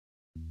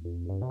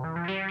Hello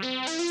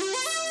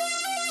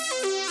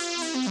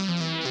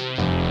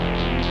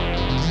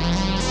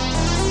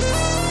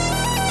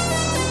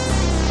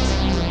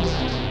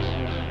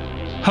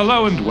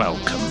and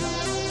welcome.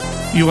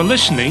 You are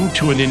listening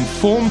to an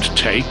informed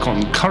take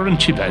on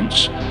current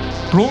events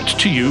brought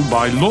to you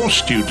by law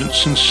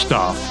students and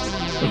staff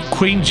of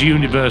Queen's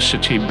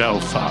University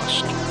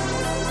Belfast.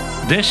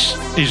 This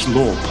is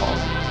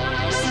LawPod.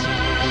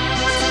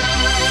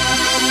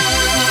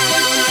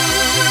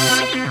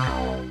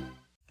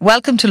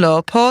 Welcome to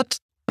LawPod.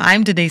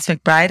 I'm Denise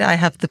McBride. I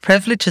have the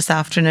privilege this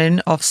afternoon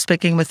of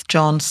speaking with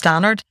John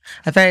Stannard,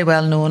 a very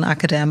well-known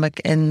academic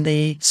in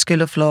the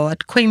School of Law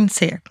at Queen's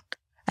here.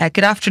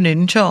 Good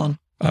afternoon, John.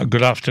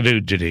 Good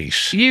afternoon,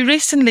 Denise. You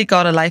recently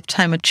got a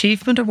Lifetime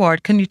Achievement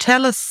Award. Can you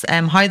tell us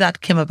how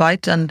that came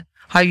about and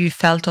how you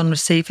felt on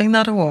receiving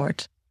that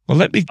award? Well,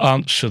 let me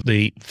answer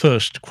the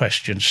first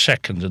question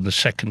second and the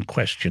second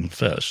question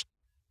first.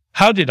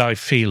 How did I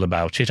feel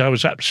about it? I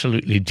was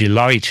absolutely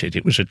delighted.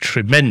 It was a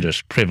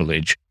tremendous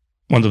privilege,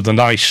 one of the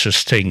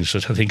nicest things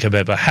that I think have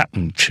ever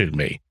happened to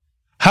me.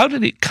 How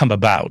did it come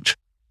about?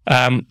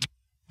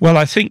 Well,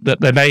 I think that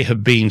there may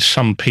have been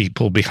some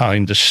people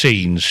behind the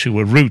scenes who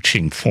were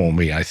rooting for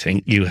me, I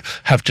think. You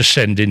have to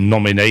send in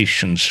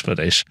nominations for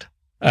this.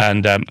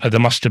 And there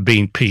must have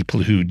been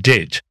people who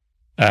did.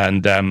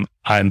 And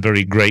I'm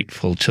very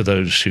grateful to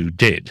those who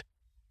did.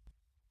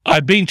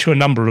 I've been to a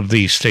number of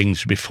these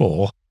things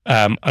before.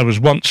 I was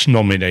once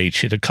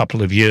nominated a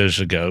couple of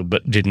years ago,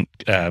 but didn't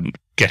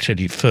get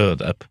any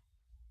further.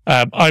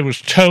 I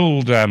was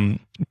told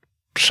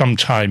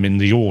sometime in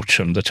the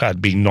autumn that I'd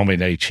been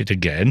nominated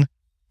again.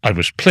 I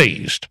was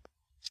pleased.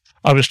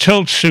 I was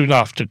told soon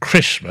after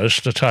Christmas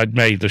that I'd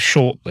made the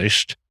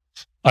shortlist.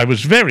 I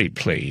was very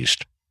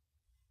pleased.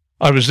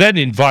 I was then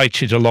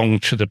invited along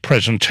to the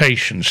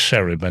presentation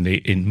ceremony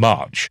in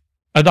March,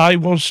 and I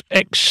was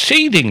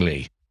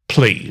exceedingly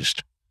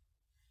pleased.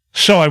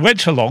 So I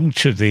went along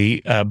to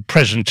the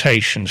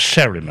presentation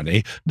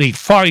ceremony. The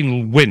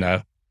final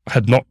winner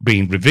had not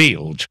been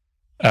revealed,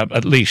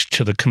 at least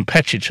to the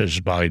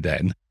competitors by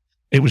then.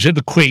 It was in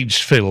the Queen's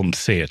Film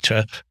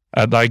Theatre,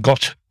 and I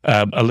got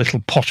a little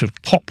pot of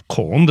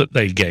popcorn that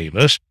they gave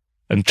us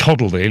and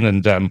toddled in,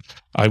 and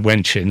I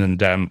went in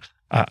and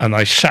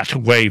I sat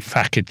away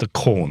back in the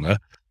corner,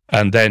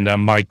 and then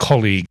my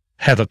colleague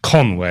Heather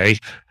Conway,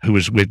 who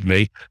was with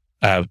me,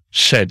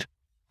 said,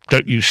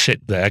 "Don't you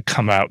sit there,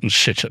 come out and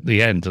sit at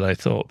the end." And I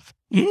thought,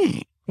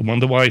 I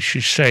wonder why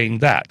she's saying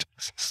that.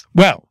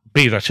 Well,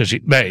 be that as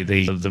it may,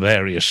 the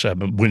various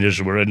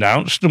winners were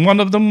announced, and one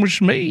of them was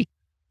me.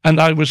 And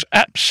I was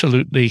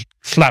absolutely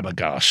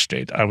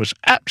flabbergasted. I was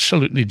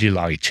absolutely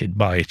delighted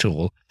by it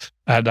all.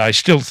 And I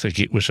still think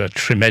it was a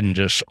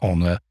tremendous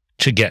honour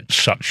to get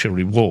such a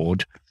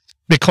reward,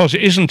 because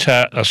it isn't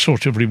a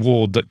sort of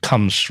reward that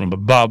comes from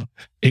above.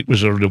 It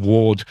was a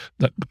reward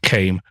that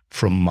came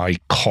from my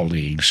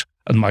colleagues.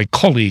 And my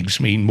colleagues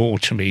mean more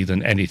to me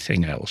than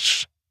anything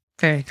else.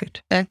 Very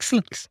good.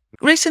 Excellent.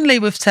 Recently,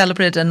 we've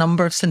celebrated a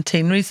number of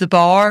centenaries. The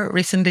Bar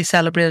recently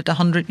celebrated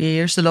 100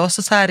 years. The Law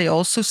Society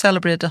also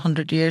celebrated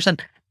 100 years.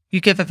 And you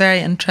give a very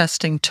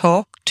interesting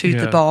talk to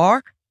the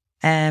Bar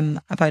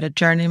about a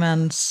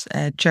journeyman's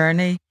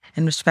journey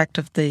in respect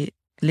of the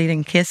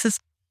leading cases.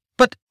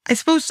 But I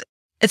suppose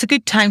it's a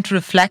good time to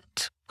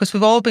reflect, because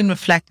we've all been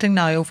reflecting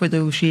now over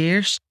those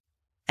years.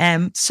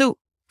 So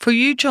for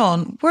you,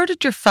 John, where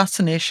did your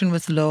fascination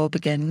with law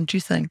begin, do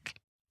you think?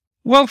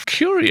 Well,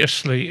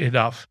 curiously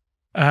enough,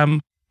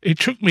 it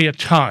took me a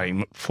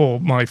time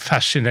for my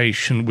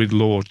fascination with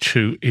law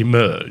to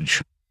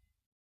emerge.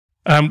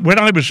 When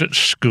I was at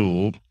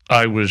school,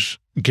 I was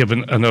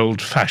given an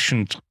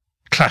old-fashioned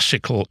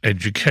classical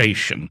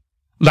education,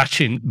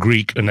 Latin,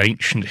 Greek, and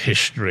ancient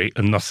history,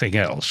 and nothing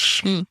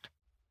else.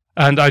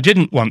 And I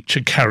didn't want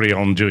to carry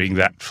on doing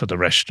that for the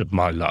rest of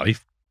my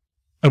life.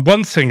 And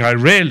one thing I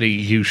really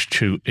used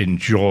to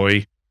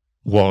enjoy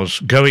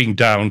was going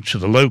down to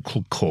the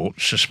local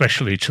courts,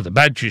 especially to the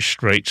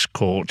magistrates'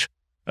 court,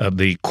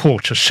 the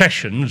quarter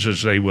sessions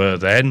as they were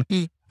then,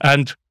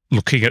 and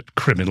looking at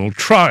criminal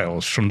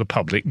trials from the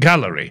public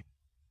gallery.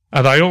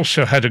 And I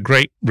also had a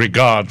great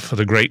regard for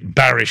the great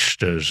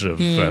barristers of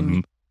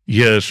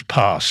years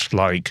past,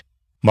 like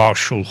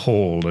Marshall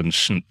Hall and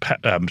Sir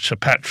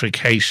Patrick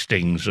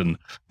Hastings and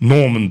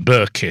Norman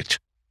Burkitt.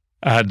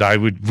 And I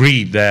would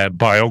read their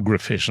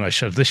biographies, and I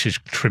said, this is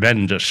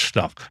tremendous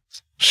stuff.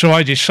 So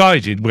I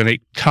decided when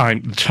the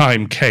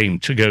time came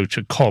to go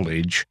to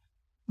college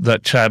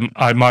that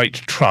I might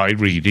try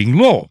reading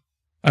law.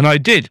 And I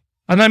did.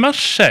 And I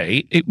must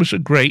say it was a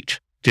great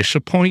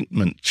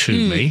disappointment to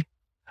me.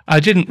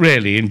 I didn't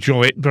really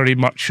enjoy it very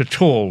much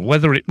at all,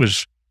 whether it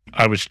was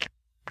I was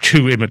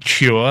too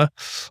immature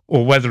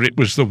or whether it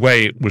was the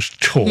way it was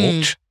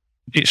taught.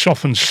 It's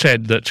often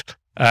said that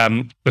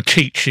the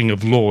teaching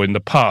of law in the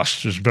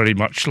past was very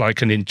much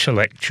like an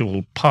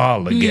intellectual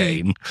parlour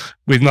game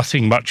with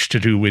nothing much to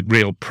do with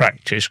real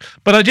practice,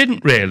 but I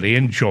didn't really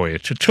enjoy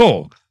it at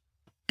all.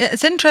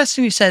 It's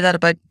interesting you say that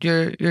about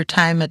your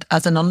time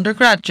as an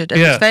undergraduate.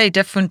 It's very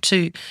different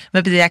to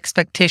maybe the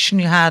expectation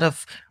you had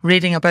of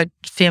reading about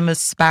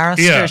famous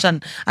barristers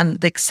and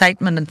the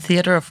excitement and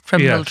theatre of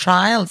criminal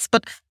trials.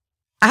 But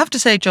I have to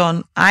say,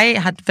 John, I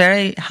had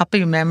very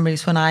happy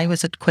memories when I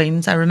was at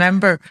Queen's. I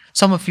remember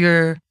some of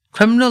your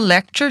criminal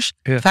lectures.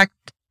 In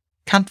fact,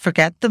 can't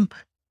forget them.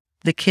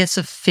 The case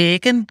of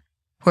Fagan,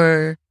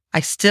 where I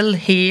still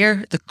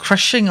hear the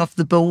crushing of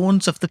the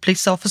bones of the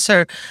police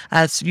officer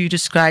as you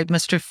described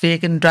Mr.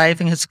 Fagan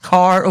driving his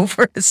car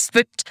over his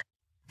foot.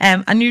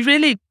 And you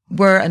really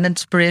were an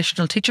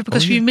inspirational teacher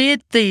because you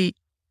made the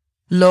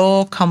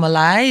law come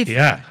alive.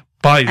 Yeah.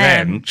 By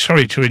then,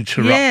 sorry to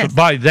interrupt, but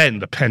by then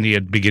the penny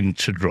had begun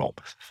to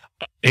drop.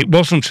 It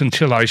wasn't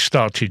until I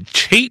started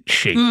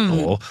teaching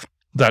law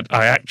that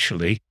I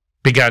actually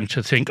began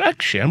to think,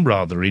 actually, I'm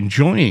rather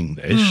enjoying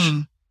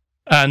this.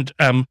 And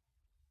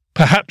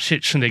perhaps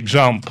it's an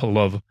example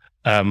of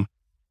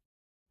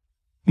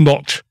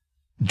not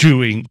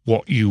doing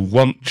what you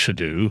want to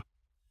do,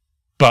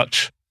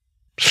 but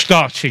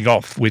starting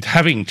off with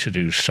having to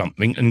do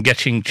something and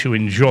getting to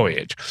enjoy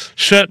it.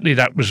 Certainly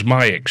that was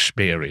my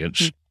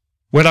experience.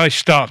 When I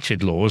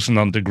started law as an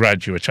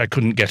undergraduate, I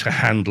couldn't get a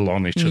handle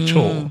on it at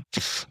all.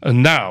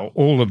 And now,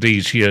 all of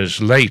these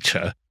years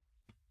later,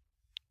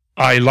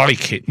 I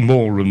like it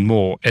more and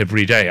more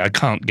every day. I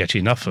can't get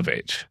enough of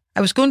it.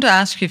 I was going to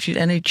ask you if you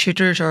had any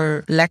tutors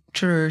or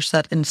lecturers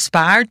that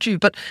inspired you,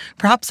 but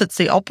perhaps it's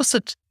the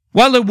opposite.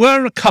 Well, there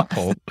were a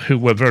couple who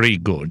were very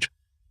good.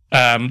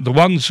 The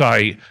ones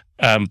I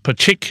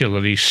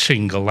particularly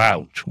single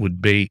out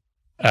would be,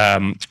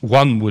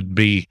 one would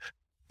be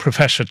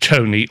Professor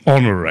Tony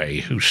Honoré,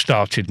 who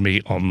started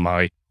me on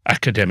my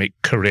academic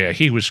career.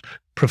 He was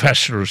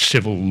Professor of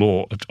Civil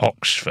Law at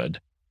Oxford.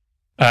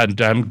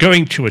 And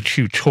going to a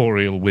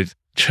tutorial with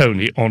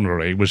Tony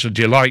Honoré was a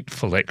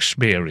delightful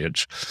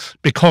experience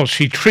because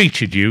he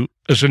treated you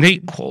as an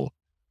equal.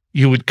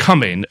 You would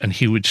come in and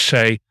he would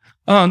say,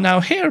 "Oh, now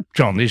here,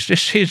 John, here's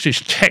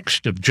this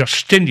text of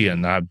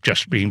Justinian I've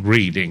just been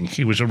reading."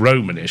 He was a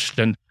Romanist.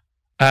 And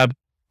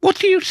what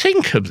do you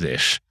think of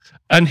this?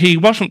 And he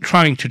wasn't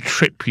trying to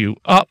trip you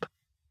up.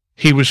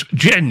 He was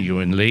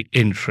genuinely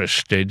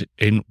interested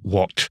in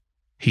what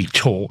he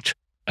taught,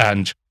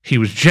 and he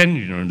was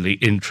genuinely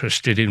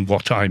interested in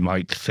what I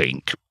might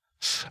think.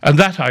 And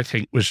that, I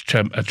think, was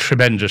a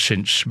tremendous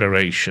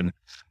inspiration.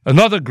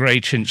 Another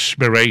great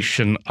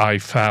inspiration I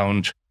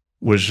found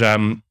was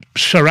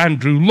Sir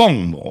Andrew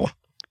Longmore.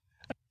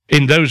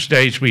 In those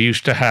days, we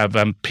used to have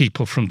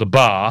people from the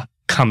bar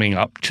coming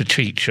up to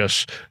teach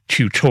us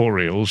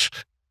tutorials.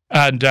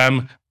 And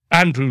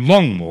Andrew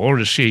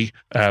Longmore, as he,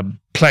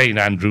 plain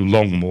Andrew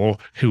Longmore,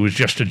 who was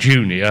just a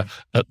junior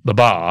at the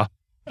bar,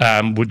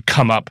 would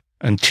come up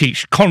and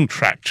teach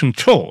contract and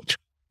tort.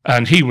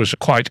 And he was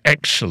quite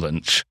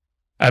excellent.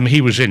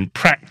 He was in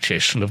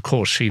practice, and of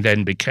course he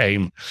then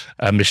became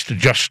Mr.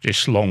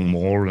 Justice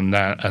Longmore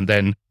and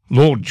then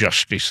Lord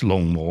Justice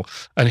Longmore.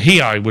 And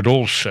he I would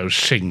also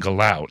single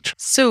out.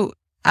 So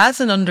as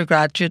an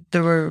undergraduate,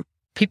 there were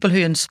people who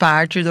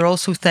inspired you. There are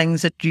also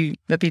things that you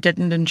maybe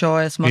didn't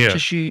enjoy as much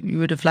as you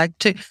would have liked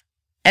to.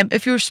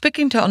 If you were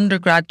speaking to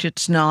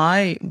undergraduates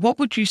now, what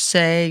would you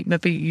say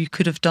maybe you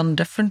could have done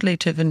differently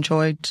to have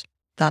enjoyed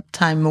that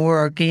time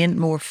more or gained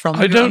more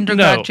from your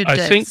undergraduate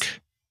days?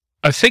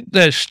 I think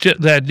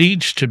there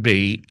needs to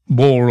be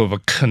more of a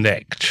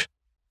connect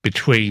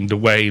between the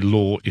way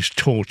law is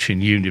taught in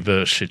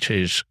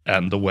universities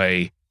and the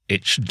way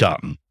it's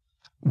done.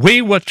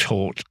 We were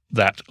taught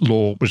that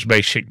law was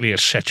basically a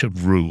set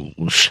of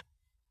rules.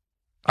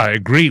 I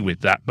agree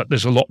with that, but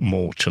there's a lot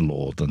more to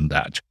law than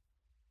that.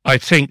 I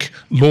think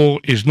law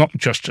is not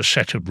just a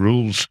set of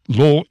rules.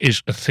 Law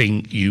is a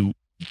thing you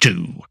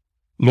do.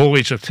 Law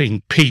is a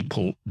thing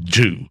people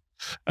do.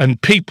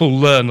 And people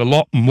learn a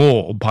lot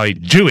more by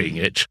doing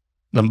it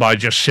than by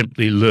just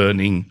simply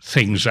learning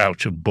things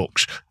out of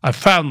books. I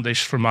found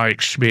this from my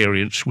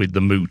experience with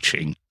the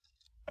mooting.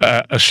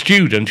 A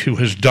student who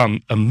has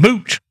done a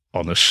moot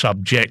on a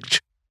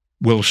subject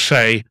will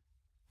say,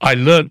 I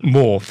learnt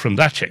more from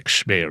that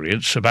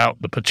experience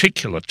about the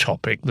particular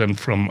topic than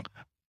from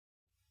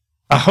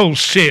a whole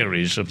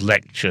series of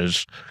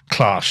lectures,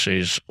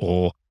 classes,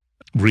 or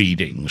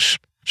readings.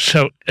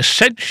 So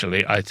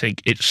essentially, I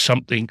think it's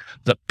something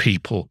that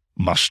people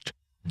must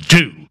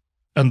do.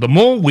 And the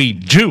more we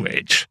do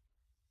it,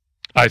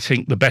 I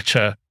think the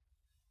better,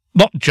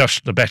 not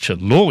just the better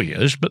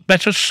lawyers, but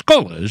better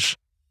scholars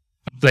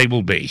they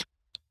will be.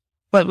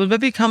 Well, we'll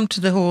maybe come to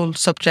the whole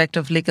subject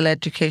of legal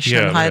education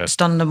and how it's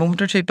done in a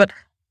moment or two. But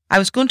I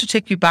was going to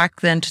take you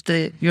back then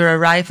to your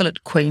arrival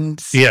at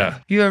Queen's. Yeah.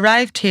 You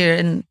arrived here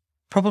in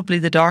probably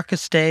the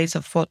darkest days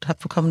of what have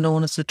become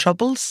known as the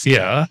Troubles.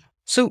 Yeah.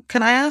 So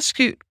can I ask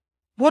you,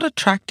 what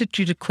attracted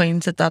you to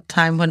Queen's at that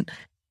time when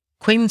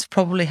Queen's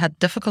probably had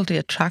difficulty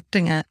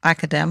attracting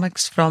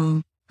academics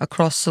from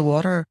across the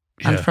water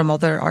and from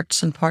other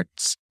arts and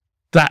parts?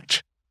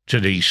 That,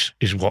 Denise,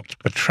 is what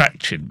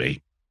attracted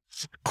me.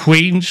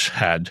 Queen's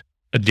had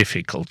a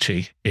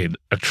difficulty in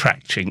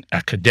attracting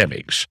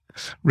academics.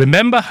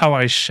 Remember how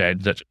I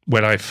said that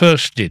when I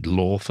first did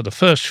law for the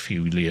first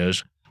few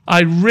years,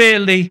 I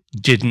really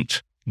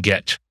didn't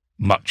get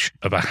much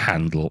of a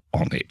handle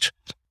on it.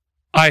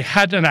 I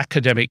had an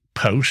academic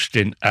post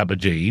in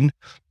Aberdeen,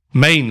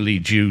 mainly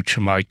due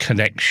to my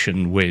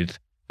connection with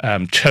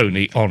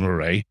Tony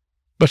Honore,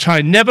 but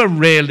I never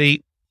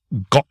really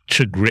got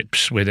to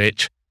grips with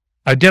it.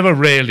 I never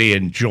really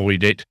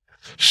enjoyed it.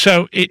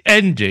 So it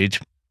ended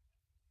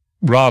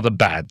rather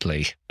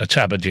badly at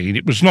Aberdeen.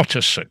 It was not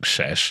a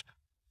success.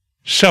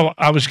 So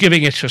I was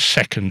giving it a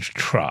second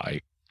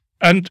try.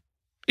 And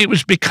it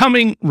was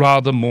becoming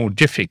rather more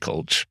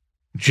difficult,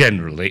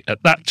 generally,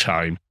 at that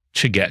time,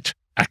 to get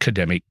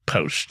academic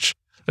posts,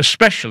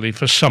 especially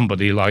for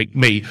somebody like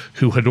me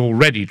who had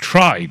already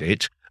tried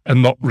it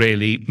and not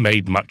really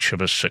made much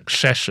of a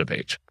success of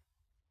it.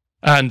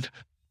 And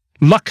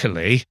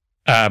luckily,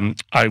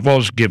 I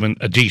was given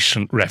a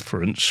decent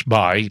reference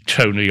by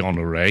Tony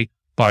Honore,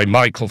 by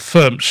Michael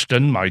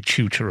Firmston, my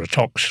tutor at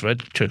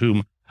Oxford,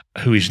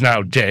 who is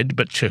now dead,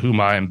 but to whom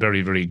I am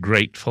very, very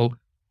grateful.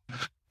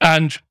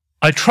 And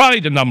I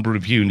tried a number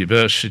of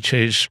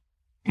universities.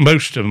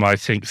 Most of them, I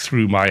think,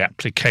 threw my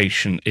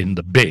application in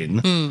the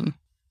bin.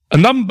 A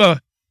number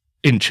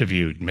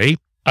interviewed me.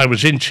 I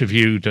was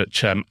interviewed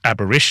at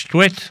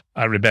Aberystwyth,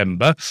 I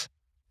remember.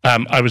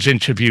 I was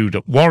interviewed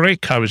at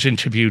Warwick. I was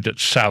interviewed at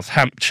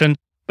Southampton,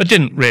 but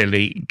didn't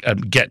really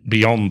get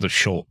beyond the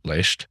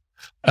shortlist.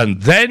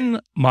 And then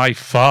my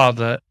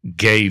father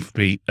gave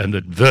me an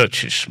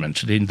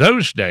advertisement. And in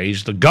those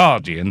days, The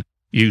Guardian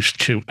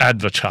used to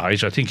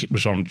advertise, I think it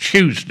was on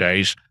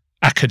Tuesdays,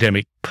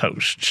 academic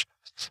posts.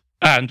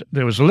 And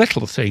there was a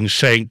little thing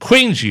saying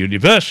Queen's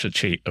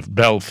University of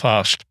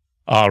Belfast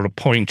are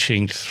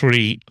appointing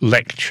 3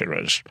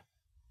 lecturers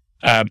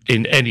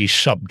in any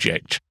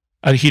subject.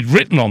 And he'd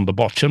written on the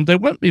bottom, there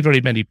won't be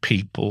very many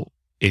people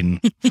in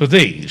for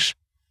these.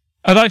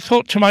 And I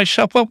thought to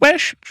myself, well, where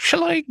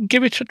shall I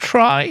give it a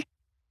try?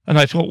 And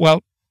I thought,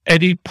 well,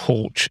 any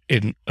port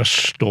in a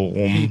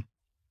storm.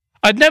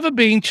 I'd never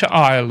been to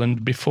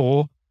Ireland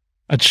before.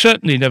 I'd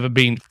certainly never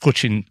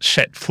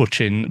set foot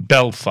in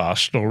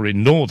Belfast or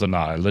in Northern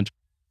Ireland,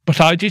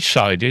 but I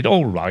decided,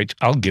 all right,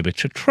 I'll give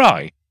it a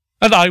try.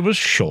 And I was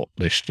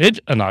shortlisted,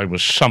 and I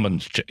was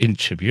summoned to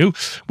interview,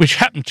 which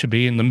happened to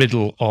be in the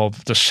middle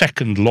of the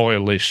second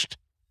Loyalist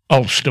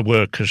Ulster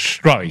Workers'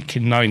 strike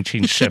in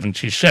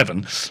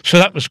 1977. So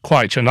that was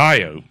quite an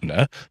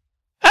eye-opener.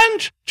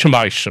 And to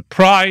my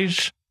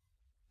surprise,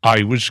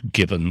 I was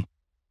given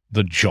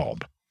the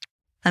job.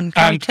 And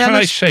can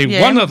I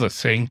say one other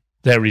thing?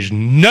 There is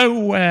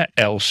nowhere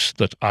else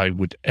that I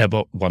would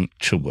ever want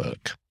to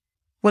work.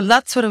 Well,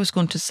 that's what I was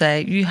going to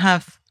say.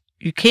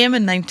 You came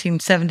in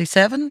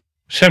 1977?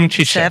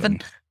 77.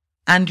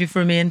 And you've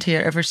remained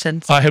here ever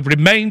since. I have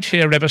remained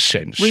here ever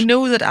since. We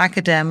know that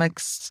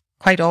academics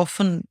quite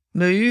often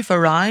move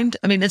around.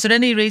 I mean, is there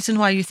any reason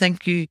why you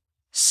think you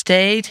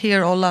stayed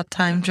here all that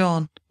time,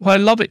 John? Well, I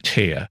love it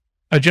here.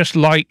 I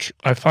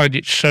find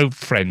it so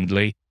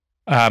friendly.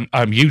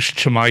 I'm used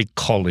to my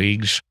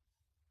colleagues.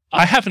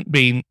 I haven't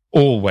been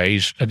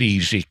always an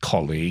easy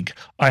colleague.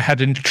 I had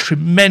a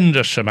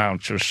tremendous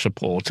amount of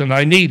support, and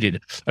I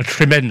needed a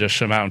tremendous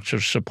amount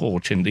of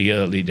support in the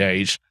early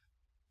days.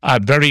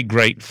 I'm very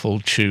grateful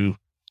to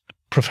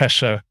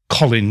Professor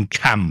Colin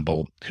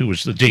Campbell, who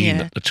was the dean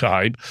at the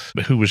time,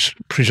 who was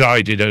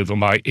presided over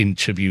my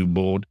interview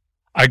board.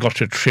 I got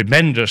a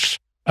tremendous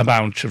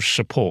amount of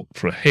support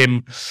from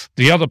him.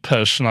 The other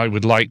person I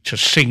would like to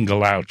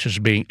single out as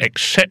being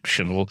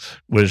exceptional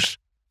was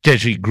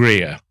Desi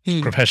Greer,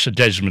 Professor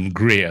Desmond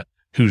Greer,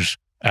 who's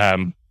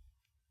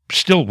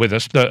still with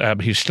us.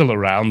 He's still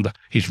around.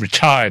 He's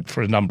retired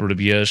for a number of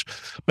years,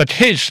 but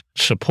his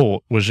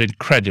support was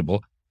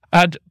incredible.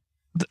 And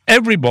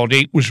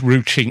everybody was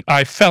rooting.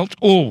 I felt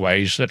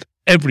always that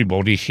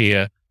everybody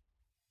here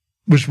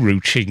was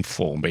rooting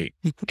for me,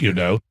 you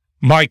know.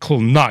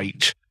 Michael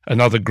Knight,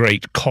 another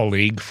great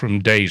colleague from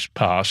days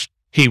past,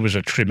 he was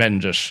a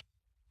tremendous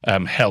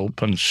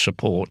help and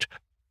support.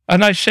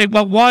 And I say,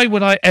 well, why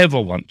would I ever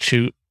want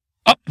to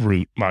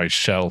uproot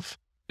myself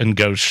and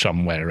go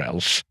somewhere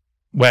else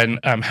when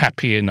I'm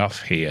happy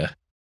enough here?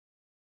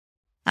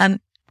 And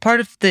part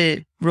of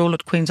the role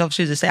at Queen's,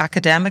 obviously, there's the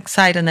academic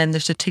side and then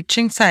there's the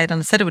teaching side. And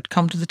I said it would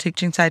come to the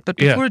teaching side. But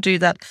before I do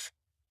that,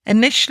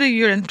 initially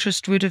your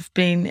interest would have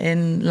been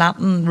in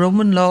Latin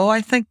Roman law,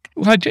 I think.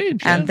 Well, I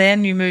did, yeah. And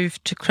then you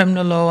moved to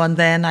criminal law. And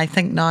then I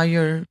think now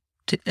you're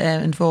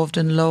involved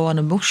in law and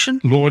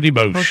emotion. Law and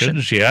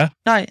emotions, yeah.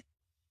 Now, I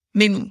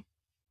mean,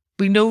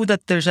 we know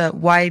that there's a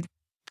wide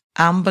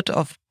ambit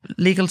of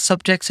legal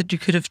subjects that you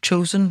could have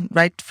chosen,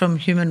 right from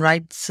human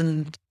rights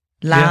and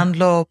land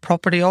law,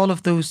 property, all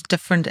of those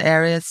different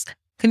areas.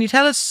 Can you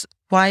tell us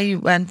why you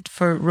went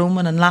for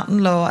Roman and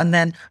Latin law and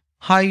then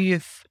how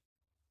you've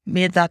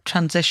made that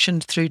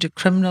transition through to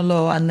criminal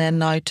law and then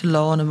now to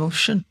law and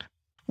emotion?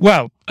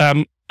 Well,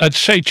 I'd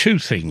say two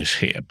things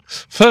here.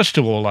 First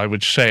of all, I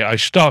would say I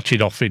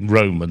started off in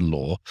Roman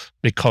law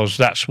because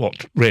that's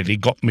what really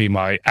got me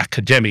my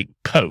academic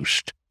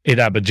post in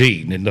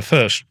Aberdeen in the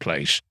first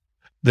place.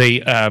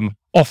 The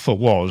offer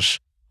was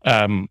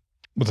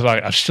that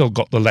I've still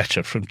got the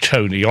letter from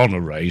Tony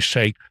Honore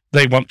saying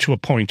they want to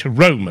appoint a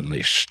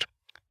Romanist.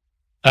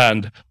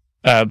 And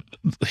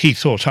he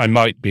thought I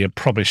might be a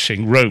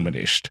promising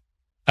Romanist.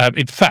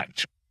 In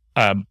fact,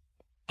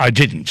 I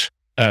didn't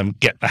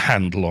get the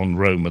handle on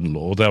Roman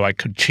law, though I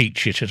could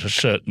teach it at a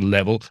certain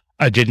level.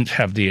 I didn't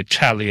have the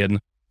Italian,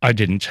 I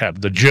didn't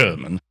have the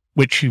German,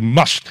 which you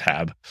must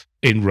have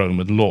in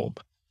Roman law.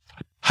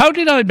 How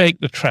did I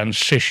make the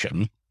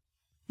transition?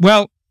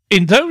 Well,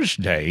 in those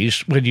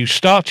days, when you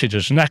started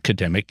as an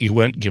academic, you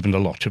weren't given a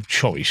lot of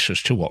choice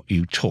as to what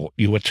you taught.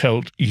 You were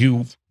told,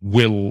 you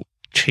will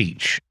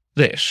teach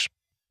this.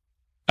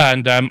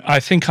 And I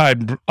think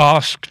I'm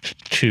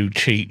asked to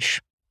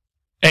teach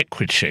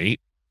equity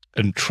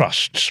and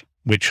trusts,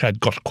 which had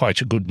got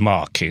quite a good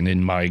mark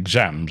in my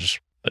exams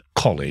at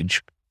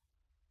college.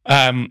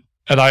 And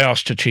I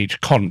asked to teach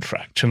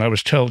contract, and I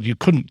was told you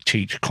couldn't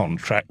teach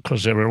contract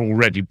because there were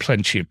already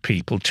plenty of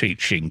people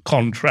teaching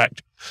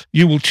contract.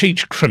 You will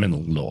teach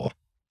criminal law.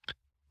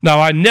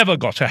 Now, I never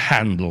got a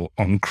handle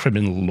on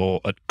criminal law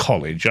at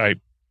college. I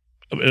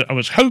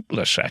was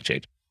hopeless at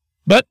it,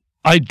 but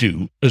I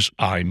do as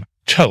I'm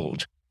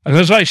told. And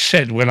as I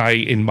said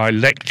in my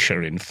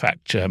lecture, in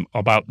fact,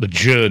 about the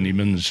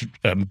journeyman's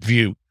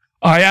view,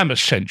 I am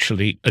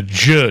essentially a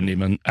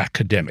journeyman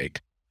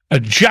academic, a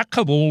jack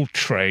of all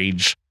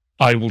trades.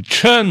 I will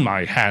turn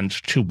my hand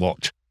to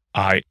what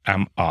I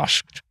am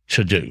asked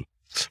to do.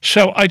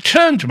 So I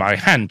turned my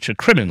hand to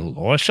criminal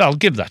law, so I'll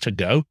give that a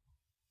go.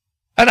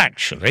 And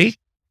actually,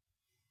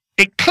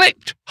 it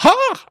clicked.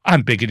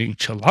 I'm beginning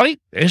to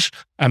like this.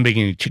 I'm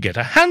beginning to get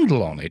a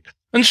handle on it.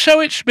 And so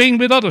it's been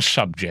with other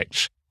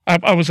subjects.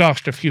 I was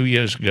asked a few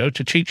years ago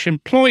to teach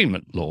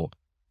employment law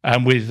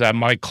with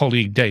my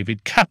colleague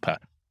David Capper.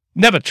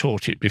 Never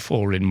taught it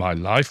before in my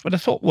life, but I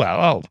thought,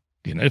 well,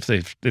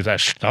 if they're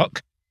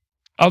stuck,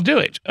 I'll do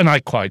it. And I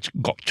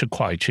got to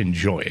quite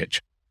enjoy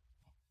it.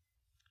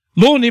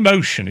 Law and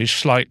emotion is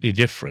slightly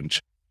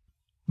different.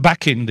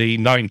 Back in the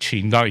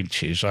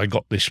 1990s, I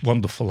got this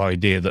wonderful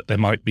idea that there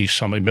might be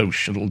some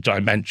emotional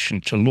dimension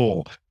to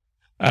law.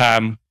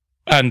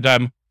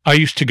 I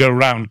used to go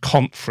around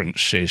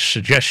conferences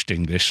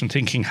suggesting this and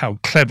thinking how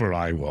clever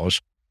I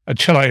was,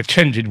 until I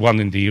attended one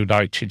in the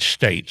United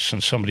States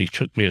and somebody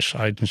took me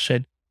aside and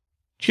said,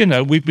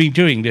 we've been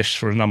doing this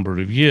for a number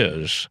of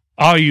years.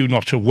 Are you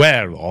not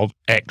aware of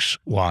X,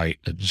 Y,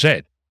 and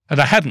Z? And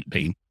I hadn't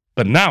been.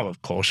 But now,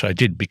 of course, I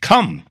did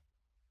become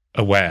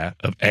aware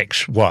of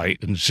X, Y,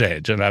 and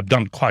Z, and I've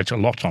done quite a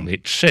lot on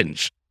it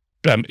since,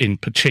 in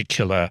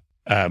particular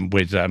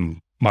with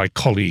my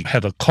colleague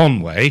Heather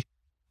Conway.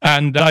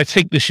 And I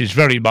think this is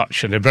very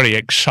much a very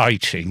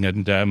exciting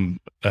and an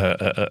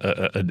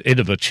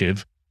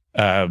innovative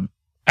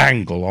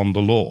angle on the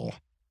law.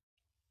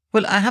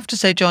 Well, I have to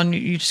say, John,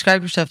 you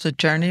describe yourself as a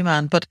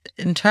journeyman, but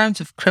in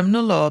terms of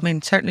criminal law,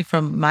 certainly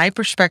from my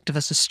perspective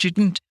as a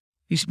student,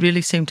 you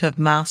really seem to have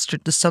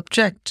mastered the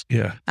subject.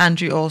 Yeah. And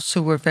you also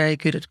were very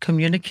good at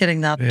communicating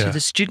that to the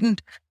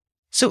student.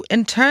 So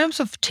in terms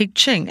of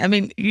teaching,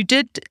 you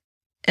did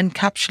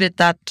encapsulate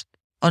that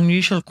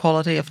unusual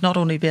quality of not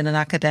only being an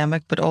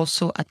academic, but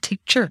also a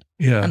teacher.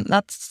 Yeah. And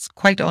that's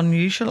quite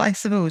unusual, I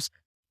suppose.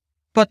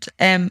 But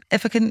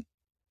if I can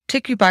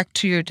take you back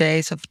to your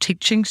days of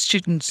teaching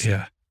students,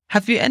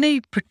 have you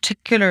any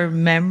particular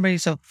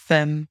memories of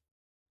a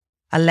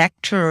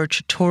lecture or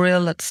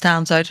tutorial that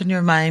stands out in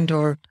your mind,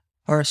 or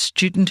a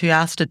student who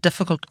asked a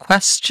difficult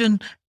question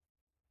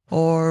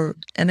or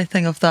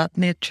anything of that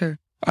nature?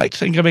 I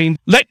think,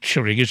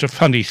 lecturing is a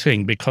funny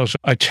thing because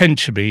I tend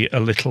to be a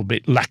little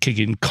bit lacking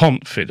in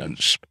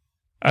confidence.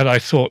 And I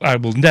thought I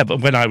will never,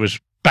 when I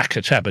was back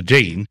at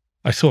Aberdeen,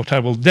 I thought I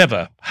will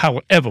never,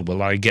 however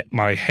will I get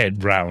my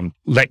head round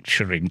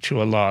lecturing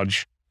to a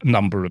large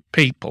number of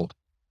people.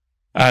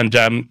 And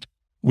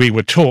we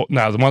were taught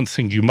now the one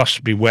thing you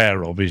must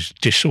beware of is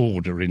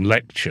disorder in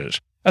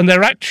lectures. And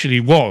there actually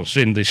was,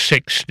 in the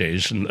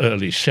 60s and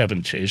early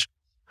 70s,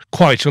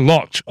 quite a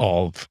lot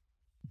of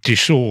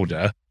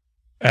disorder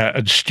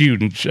and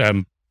student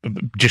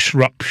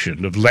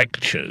disruption of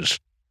lectures,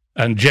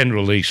 and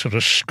generally sort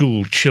of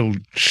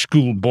schoolboyish,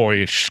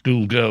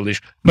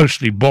 schoolgirlish,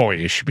 mostly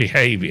boyish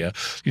behaviour,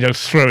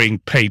 throwing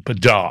paper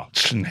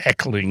darts and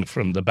heckling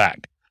from the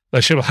back.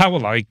 They said, well, how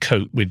will I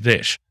cope with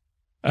this?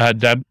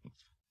 And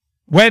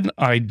when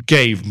I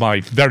gave my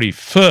very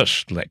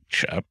first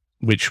lecture,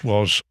 which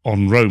was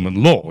on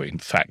Roman law, in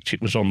fact,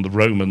 it was on the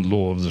Roman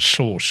law of the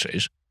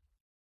sources,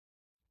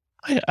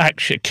 I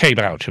actually came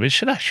out of it and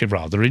said, I actually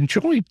rather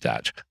enjoyed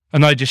that.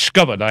 And I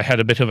discovered I had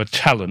a bit of a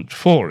talent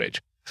for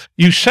it.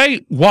 You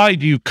say, why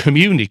do you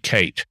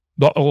communicate?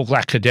 Not all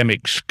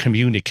academics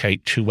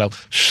communicate too well.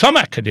 Some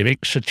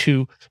academics are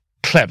too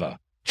clever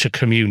to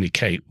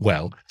communicate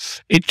well.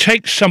 It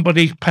takes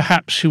somebody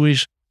perhaps who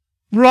is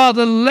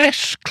rather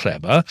less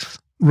clever,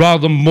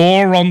 rather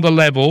more on the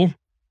level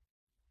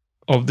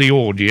of the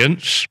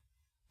audience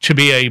to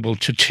be able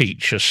to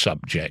teach a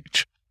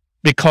subject,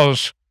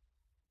 because,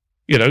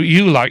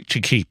 you like to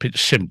keep it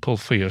simple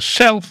for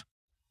yourself,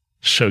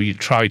 so you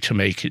try to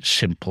make it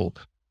simple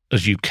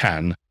as you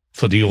can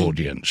for the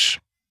audience.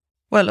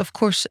 Well, of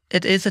course,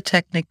 it is a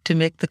technique to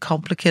make the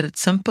complicated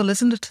simple,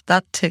 isn't it?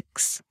 That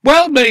ticks.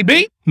 Well,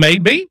 maybe.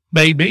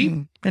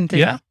 Indeed.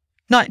 Yeah.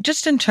 Now,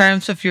 just in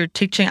terms of your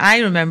teaching, I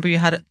remember you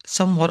had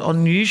somewhat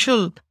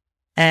unusual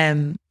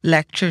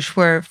lectures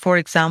where, for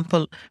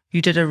example,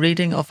 you did a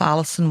reading of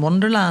Alice in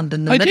Wonderland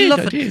in the middle of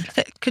it. I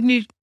did. Can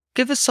you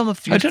give us some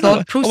of your I don't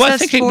know.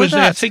 process for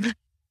that?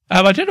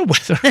 I don't know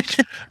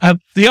whether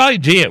the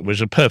idea was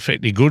a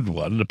perfectly good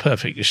one, a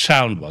perfectly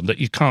sound one, that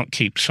you can't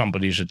keep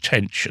somebody's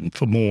attention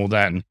for more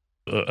than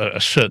a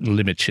certain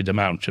limited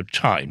amount of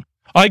time.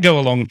 I go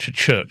along to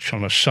church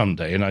on a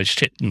Sunday and I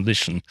sit and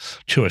listen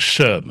to a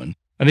sermon.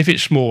 And if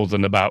it's more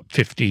than about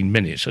 15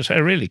 minutes, I say, I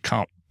really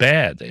can't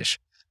bear this.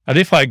 And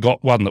if I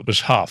got one that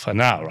was half an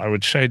hour, I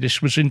would say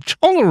this was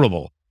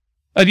intolerable.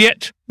 And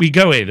yet we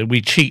go in and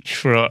we teach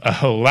for a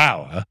whole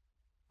hour,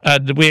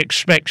 and we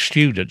expect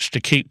students to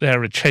keep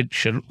their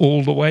attention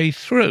all the way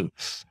through.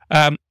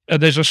 And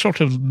there's a sort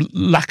of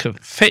lack of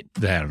fit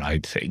there, I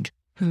think.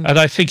 And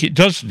I think it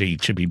does need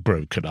to be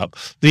broken up.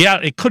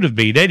 It could have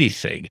been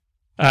anything.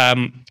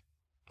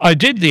 I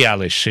did the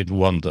Alice in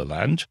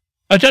Wonderland.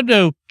 I don't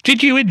know,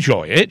 did you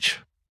enjoy it?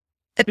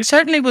 It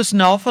certainly was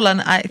novel,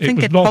 and I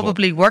think it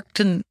probably worked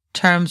in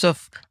terms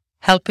of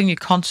helping you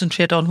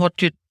concentrate on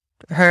what you'd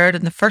heard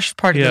in the first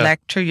part of the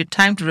lecture. You had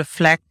time to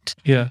reflect,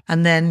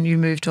 and then you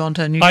moved on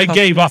to a new topic. I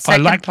gave up.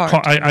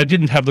 I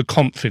didn't have the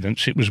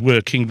confidence it was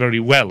working very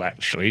well,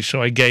 actually,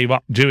 so I gave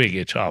up doing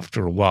it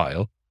after a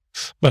while.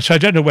 But I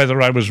don't know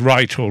whether I was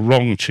right or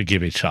wrong to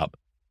give it up.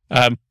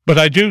 But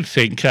I do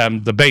think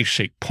the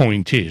basic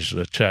point is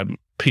that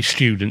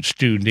students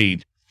do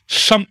need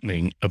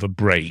something of a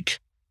break,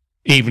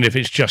 even if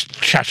it's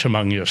just chat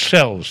among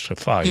yourselves for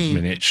 5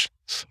 minutes,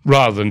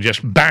 rather than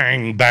just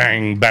bang,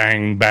 bang,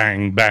 bang,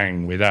 bang,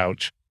 bang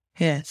without.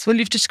 Yes. Well,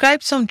 you've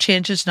described some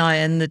changes now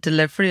in the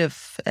delivery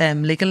of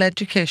legal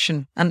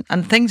education,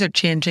 and things are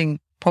changing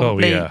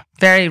probably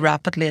very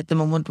rapidly at the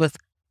moment with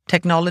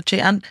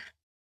technology and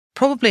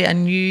probably a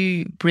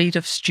new breed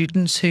of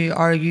students who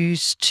are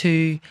used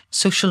to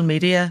social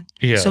media.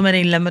 So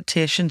many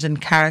limitations in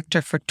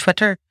character for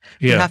Twitter.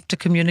 You have to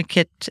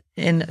communicate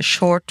in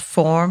short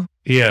form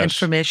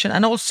information,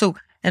 and also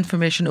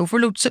information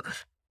overload. So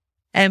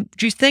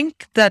do you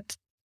think that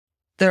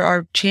there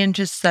are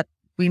changes that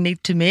we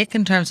need to make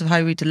in terms of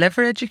how we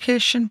deliver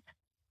education?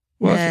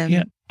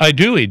 Well, I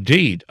do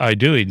indeed.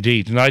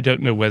 And I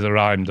don't know whether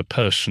I'm the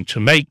person to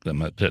make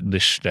them at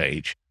this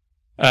stage.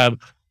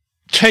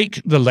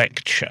 Take the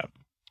lecture.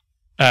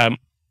 In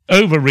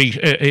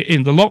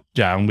the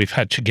lockdown, we've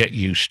had to get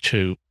used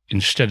to,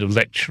 instead of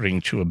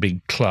lecturing to a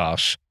big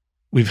class,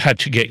 we've had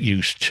to get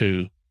used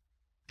to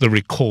the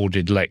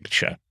recorded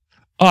lecture.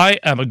 I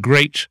am a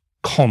great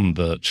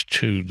convert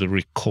to the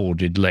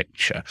recorded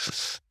lecture.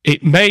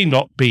 It may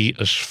not be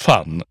as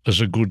fun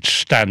as a good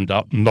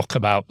stand-up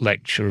knockabout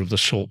lecture of the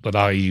sort that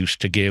I used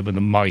to give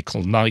and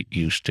Michael Knight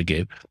used to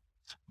give,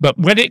 but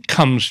when it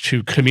comes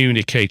to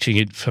communicating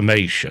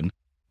information,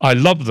 I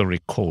love the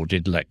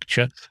recorded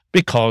lecture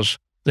because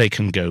they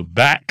can go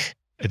back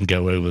and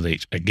go over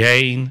it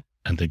again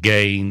and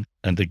again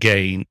and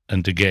again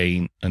and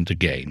again and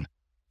again.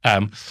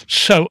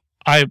 So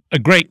I'm a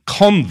great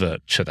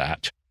convert to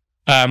that.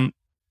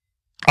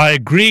 I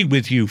agree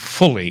with you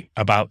fully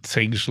about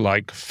things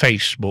like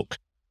Facebook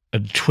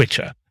and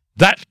Twitter.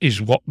 That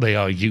is what they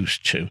are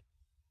used to.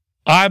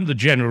 I'm the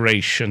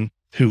generation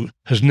who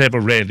has never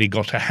really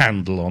got a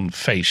handle on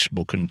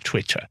Facebook and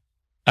Twitter.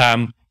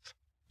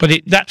 But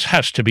that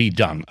has to be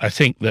done. I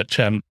think that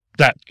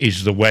that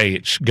is the way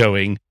it's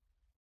going.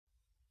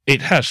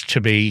 It has to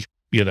be,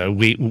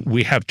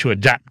 we have to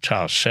adapt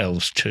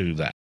ourselves to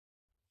that.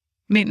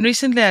 I mean,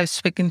 recently I was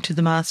speaking to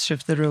the Master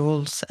of the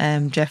Rolls,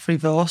 Geoffrey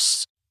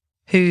Voss,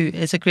 who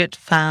is a great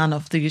fan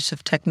of the use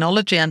of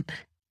technology, and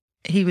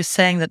he was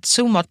saying that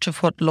so much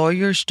of what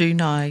lawyers do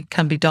now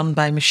can be done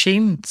by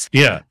machines.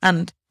 Yeah.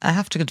 And I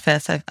have to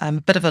confess, I'm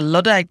a bit of a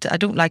Luddite. I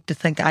don't like to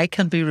think I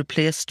can be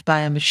replaced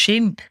by a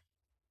machine.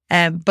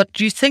 But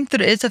do you think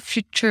there is a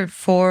future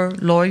for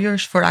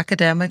lawyers, for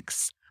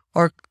academics,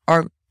 or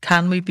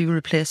can we be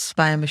replaced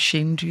by a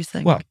machine, do you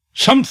think? Well,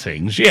 some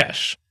things,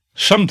 yes.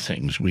 Some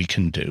things we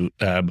can do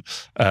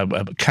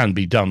can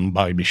be done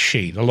by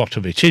machine. A lot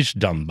of it is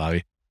done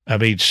by,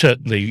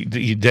 certainly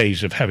the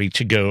days of having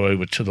to go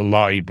over to the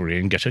library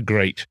and get a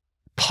great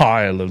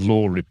pile of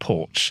law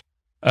reports.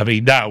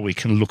 Now we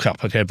can look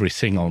up at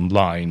everything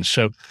online.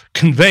 So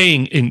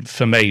conveying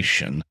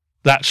information,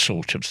 that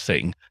sort of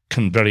thing,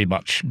 can very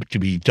much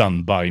be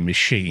done by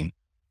machine.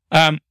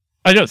 I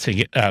don't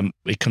think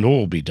it can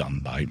all be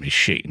done by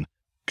machine.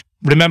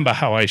 Remember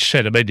how I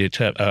said at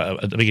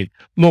the beginning,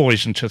 law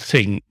isn't a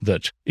thing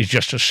that is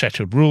just a set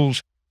of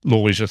rules.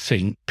 Law is a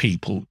thing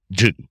people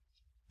do.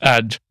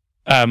 And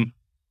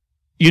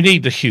you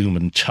need the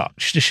human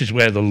touch. This is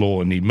where the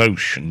law and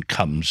emotion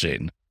comes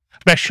in.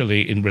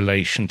 especially in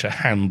relation to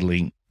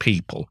handling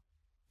people.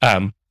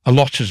 A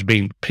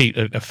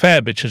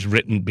fair bit has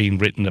been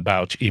written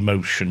about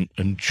emotion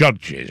and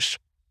judges.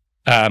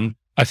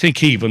 I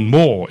think even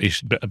more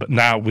but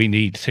now we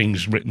need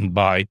things written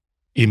by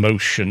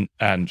emotion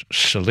and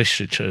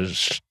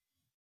solicitors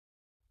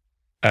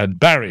and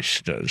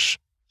barristers,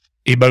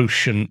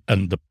 emotion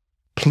and the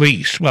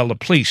police. Well, the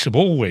police have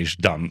always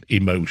done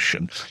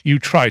emotion. You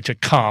try to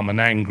calm an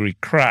angry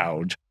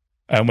crowd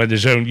when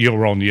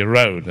you're on your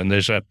own and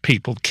there's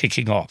people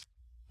kicking off.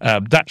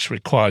 That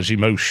requires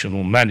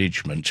emotional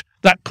management.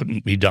 That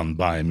couldn't be done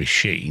by a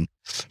machine.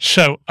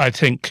 So I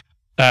think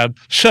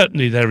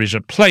certainly there is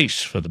a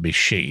place for the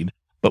machine,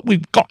 but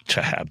we've got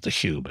to have the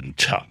human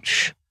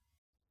touch.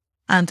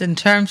 And in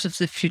terms of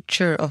the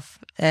future of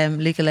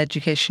legal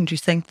education, do you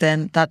think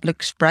then that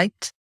looks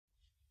bright?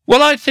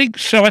 Well, I think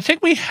so. I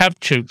think we have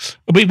to.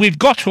 We've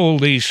got all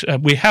these.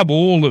 We have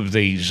all of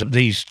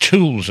these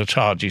tools at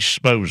our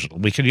disposal.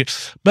 We can,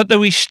 but then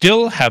we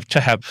still have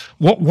to have.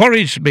 What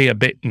worries me a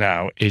bit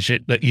now is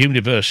that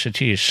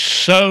university is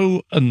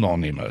so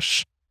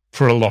anonymous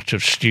for a lot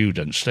of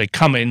students. They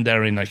come in,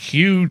 they're in a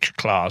huge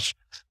class.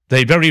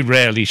 They very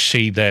rarely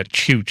see their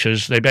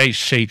tutors. They may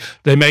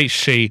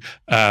see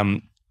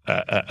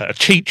a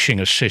teaching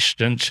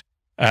assistant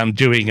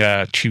doing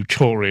a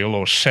tutorial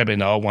or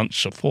seminar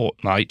once a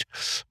fortnight,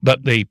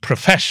 but the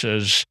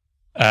professors,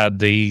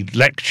 the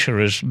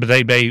lecturers,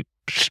 they may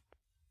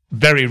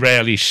very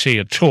rarely see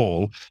at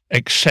all,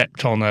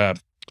 except on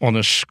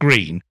a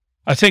screen.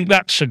 I think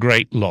that's a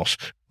great loss.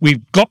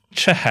 We've got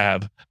to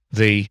have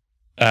the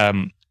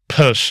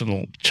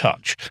personal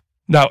touch.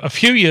 Now, a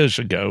few years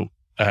ago,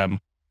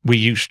 we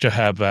used to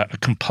have a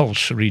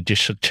compulsory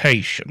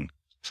dissertation.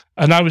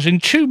 And I was in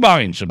two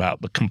minds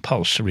about the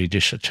compulsory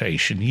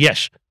dissertation.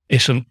 Yes,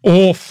 it's an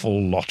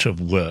awful lot of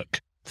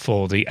work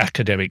for the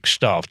academic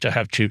staff to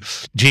have to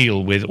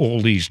deal with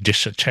all these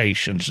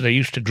dissertations. They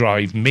used to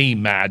drive me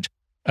mad,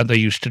 and they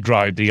used to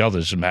drive the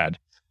others mad.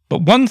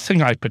 But one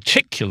thing I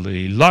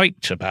particularly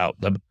liked about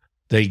them,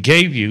 they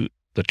gave you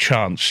the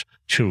chance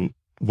to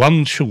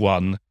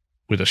one-to-one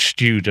with a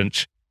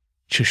student,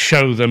 to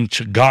show them,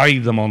 to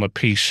guide them on a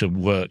piece of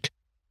work.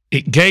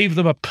 It gave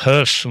them a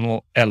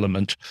personal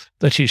element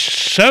that is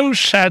so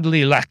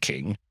sadly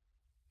lacking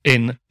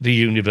in the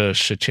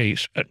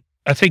universities.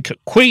 I think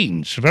at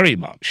Queen's, very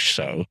much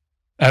so.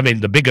 I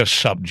mean, the bigger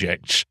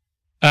subjects.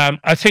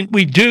 I think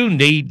we do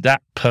need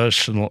that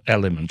personal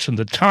element. And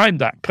the time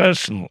that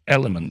personal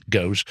element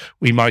goes,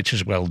 we might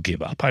as well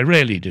give up. I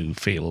really do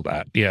feel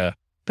that, yeah.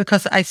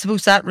 Because I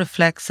suppose that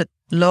reflects that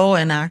law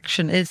in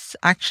action is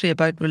actually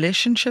about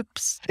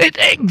relationships.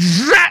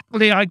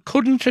 Exactly. I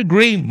couldn't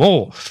agree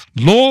more.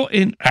 Law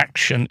in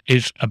action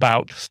is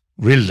about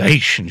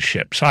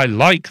relationships. I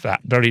like that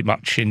very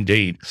much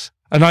indeed.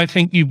 And I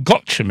think you've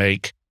got to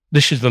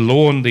this is the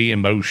law and the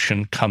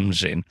emotion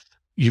comes in.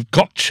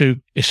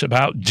 It's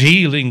about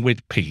dealing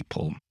with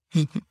people.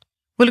 Mm-hmm.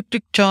 Well,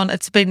 look, John,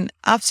 it's been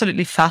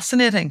absolutely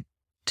fascinating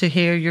to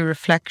hear your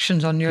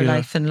reflections on your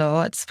life in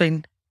law. It's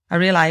been a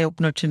real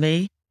eye-opener to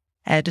me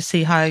to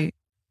see how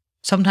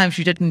sometimes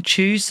you didn't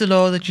choose the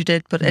law that you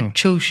did, but it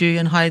chose you,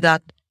 and how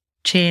that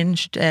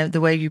changed the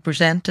way you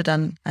presented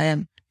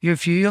and your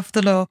view of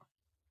the law.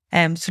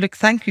 So look,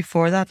 thank you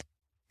for that.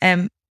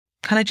 Can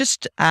I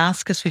just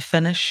ask as we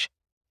finish,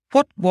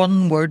 what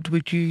one word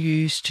would you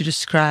use to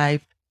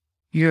describe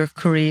your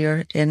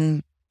career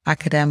in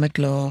academic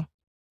law,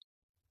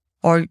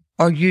 or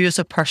you as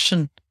a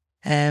person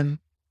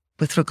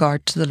with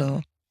regard to the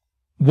law?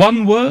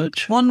 One word?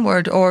 One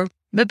word, or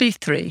maybe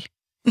three.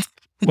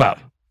 Well,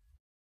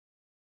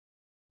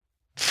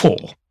 4.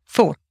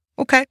 4.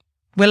 Okay,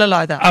 we'll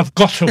allow that. I've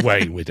got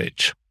away with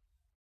it.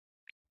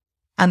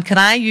 And can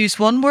I use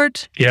one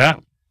word? Yeah.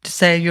 To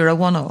say you're a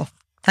one-off.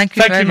 Thank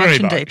you very much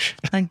indeed.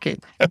 Thank you.